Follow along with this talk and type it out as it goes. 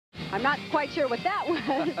I'm not quite sure what that was.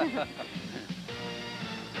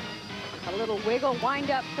 A little wiggle, wind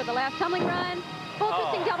up for the last tumbling run. Full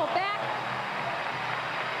twisting double back.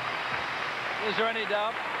 Is there any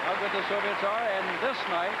doubt how good the Soviets are? And this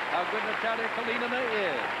night, how good Natalia Kalinina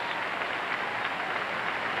is.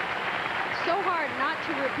 It's so hard not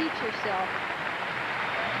to repeat yourself.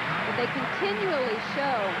 But they continually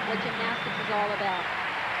show what gymnastics is all about.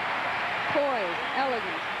 Poise,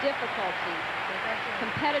 elegance, difficulty,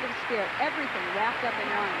 competitive spirit, everything wrapped up in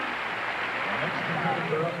one. The next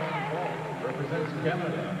competitor up on the wall represents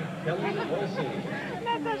Canada, Kelly Wolsey.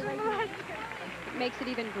 It makes it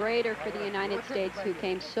even greater for the United States, who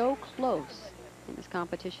came so close in this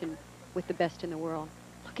competition with the best in the world.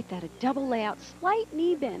 Look at that, a double layout, slight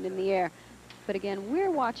knee bend in the air. But again,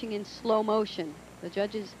 we're watching in slow motion. The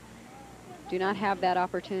judges do not have that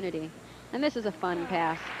opportunity. And this is a fun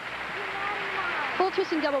pass. Full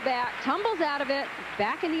twisting double back, tumbles out of it,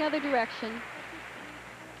 back in the other direction.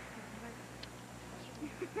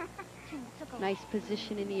 Nice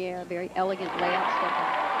position in the air, very elegant layout step.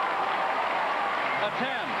 A 10,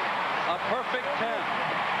 a perfect 10.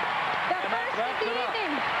 The first of the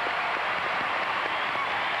evening.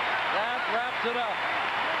 That wraps it up.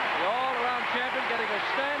 The all-around champion getting a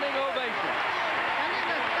standing ovation.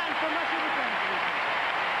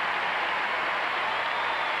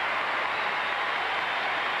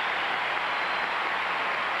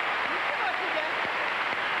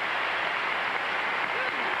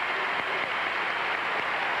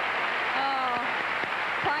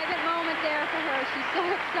 There for her. She's so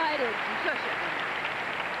excited.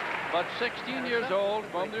 But 16 years old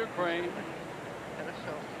from the Ukraine.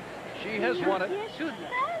 She has won it.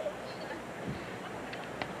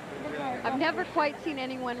 I've never quite seen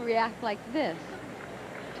anyone react like this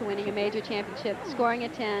to winning a major championship, scoring a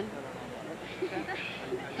 10.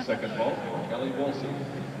 Second ball, Kelly Wolsey.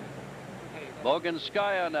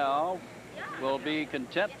 Loganskaya now will be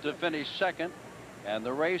content to finish second. And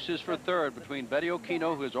the race is for third between Betty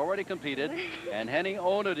Okino, who has already competed, and Henny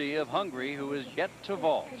Onodi of Hungary, who is yet to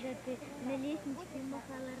vault.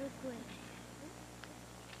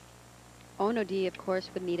 Onodi, of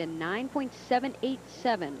course, would need a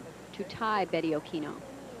 9.787 to tie Betty Okino.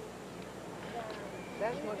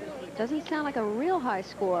 Doesn't sound like a real high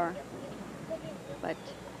score, but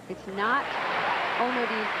it's not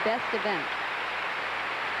Onodi's best event.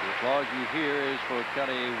 The applause you hear is for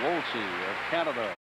Kelly Wolsey of Canada.